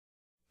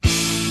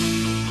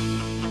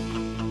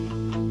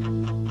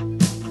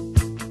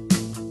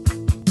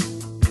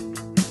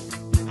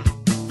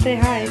Say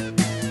hi.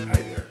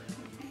 Hi there.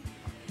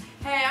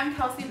 Hey, I'm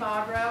Kelsey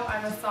Bobrow.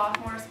 I'm a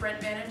sophomore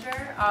sprint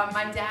manager.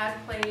 My dad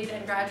played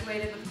and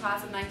graduated with the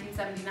class of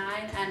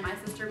 1979, and my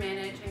sister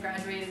managed and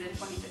graduated in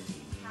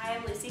 2015. Hi,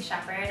 I'm Lucy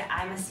Shepard.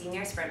 I'm a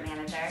senior sprint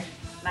manager.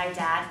 My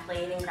dad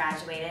played and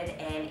graduated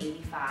in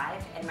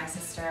 '85, and my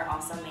sister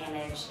also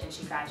managed and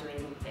she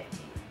graduated in '15.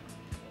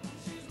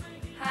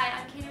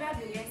 Hi, I'm Katie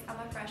Rodriguez. I'm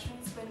a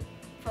freshman sprint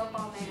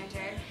football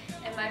manager,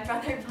 and my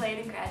brother played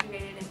and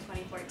graduated in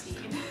 2014.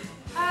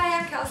 Hi,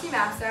 I'm Kelsey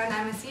Mapso, and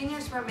I'm a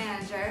senior sprint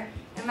manager,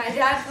 and my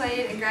dad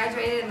played and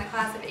graduated in the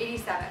class of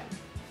 '87.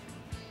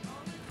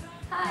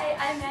 Hi,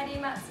 I'm Maddie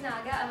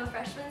Matsunaga. I'm a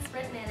freshman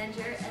sprint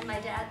manager, and my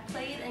dad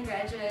played and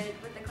graduated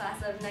with the class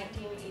of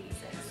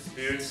 1986.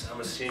 Boots, I'm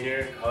a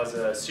senior. I was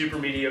a super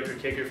mediocre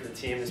kicker for the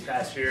team this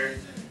past year,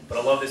 but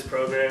I love this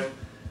program.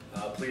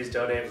 Please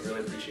donate, we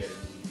really appreciate it.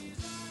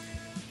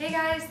 Hey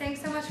guys,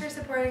 thanks so much for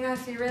supporting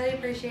us. We really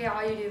appreciate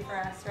all you do for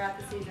us throughout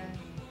the season.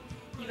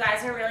 You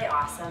guys are really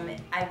awesome.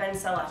 I've been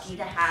so lucky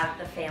to have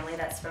the family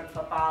that Sprint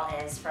Football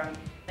is, from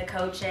the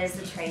coaches,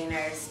 the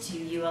trainers, to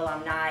you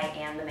alumni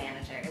and the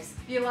managers.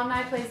 The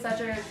alumni play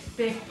such a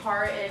big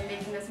part in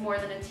making this more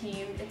than a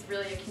team. It's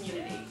really a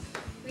community.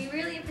 We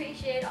really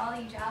appreciate all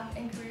the job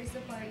and career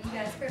support you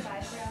guys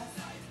provide for us,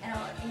 and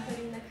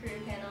including the career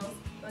panels.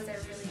 Those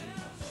are really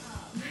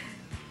helpful.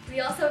 We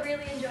also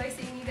really enjoy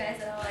seeing you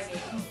guys at all our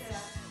games.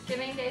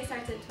 Giving Day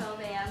starts at 12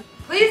 a.m.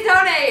 Please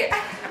donate!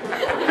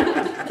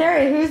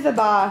 Terry, who's the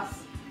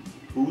boss?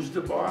 Who's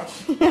the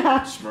boss?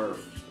 Yeah. Smurf.